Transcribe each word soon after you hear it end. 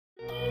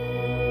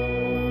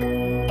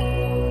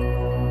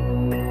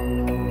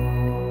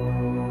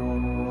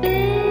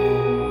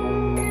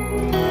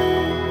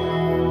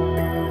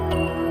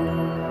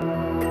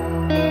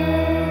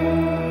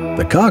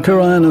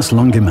Carcharodonus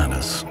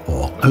longimanus,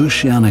 or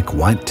Oceanic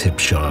Whitetip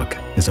shark,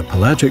 is a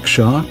pelagic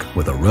shark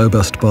with a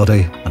robust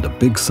body and a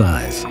big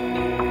size.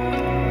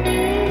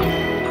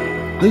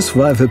 This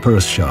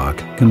viviparous shark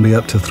can be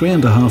up to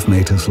 3.5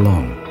 meters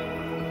long,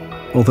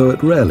 although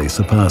it rarely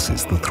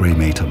surpasses the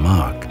 3-meter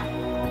mark.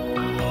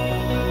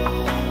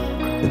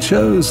 It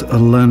shows a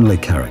lonely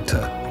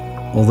character,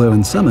 although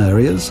in some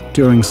areas,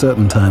 during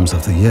certain times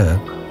of the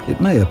year, it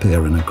may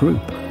appear in a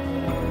group.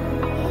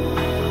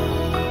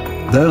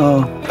 There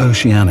are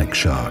oceanic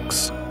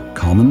sharks,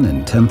 common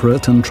in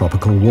temperate and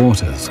tropical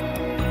waters.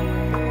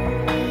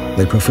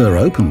 They prefer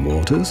open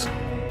waters,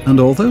 and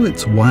although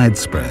it's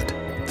widespread,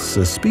 it's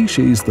a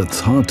species that's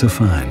hard to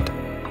find.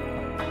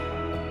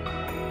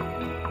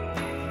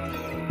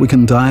 We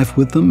can dive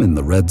with them in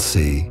the Red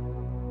Sea,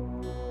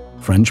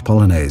 French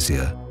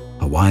Polynesia,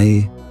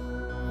 Hawaii,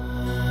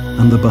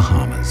 and the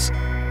Bahamas.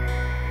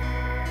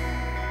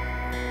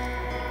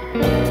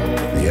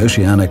 The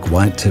oceanic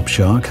whitetip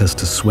shark has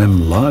to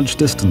swim large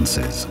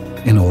distances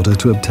in order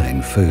to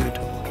obtain food.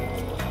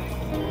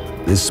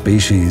 This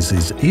species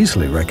is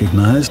easily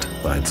recognized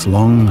by its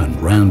long and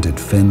rounded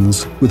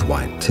fins with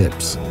white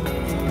tips.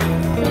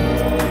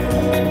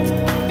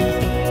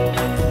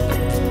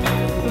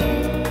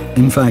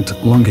 In fact,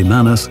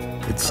 longimanus,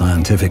 its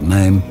scientific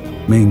name,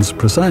 means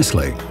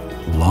precisely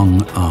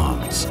long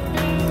arms.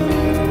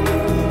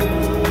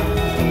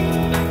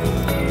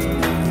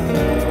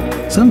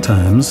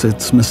 Sometimes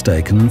it's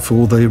mistaken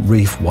for the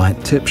reef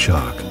whitetip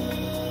shark,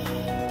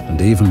 and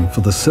even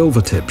for the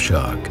silvertip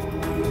shark.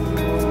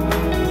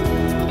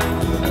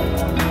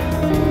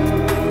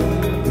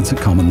 It's a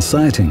common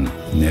sighting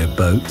near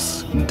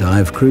boats and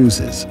dive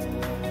cruises,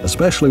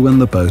 especially when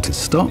the boat is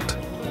stopped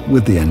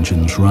with the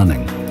engines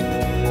running.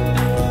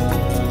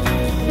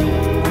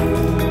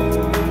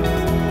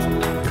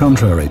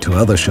 Contrary to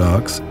other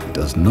sharks, it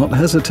does not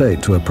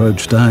hesitate to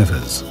approach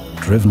divers,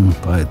 driven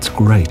by its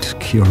great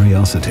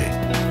curiosity.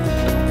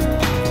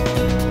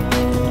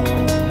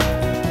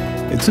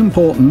 It's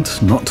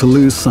important not to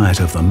lose sight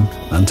of them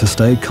and to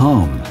stay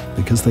calm,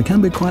 because they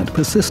can be quite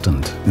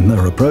persistent in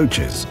their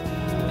approaches.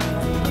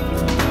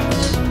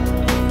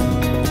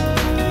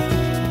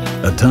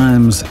 At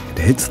times, it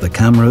hits the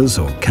cameras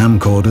or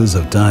camcorders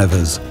of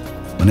divers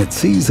when it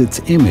sees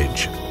its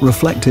image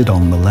reflected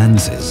on the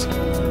lenses.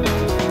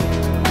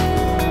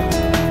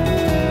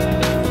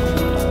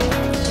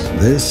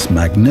 This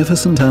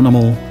magnificent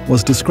animal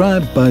was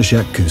described by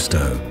Jacques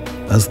Cousteau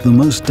as the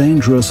most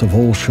dangerous of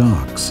all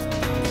sharks.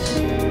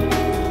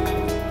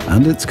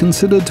 And it's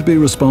considered to be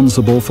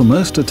responsible for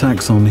most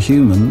attacks on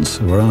humans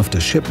who are after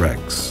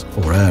shipwrecks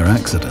or air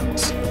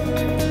accidents.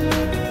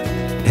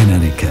 In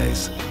any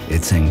case,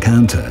 its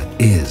encounter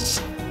is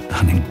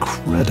an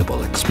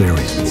incredible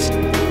experience.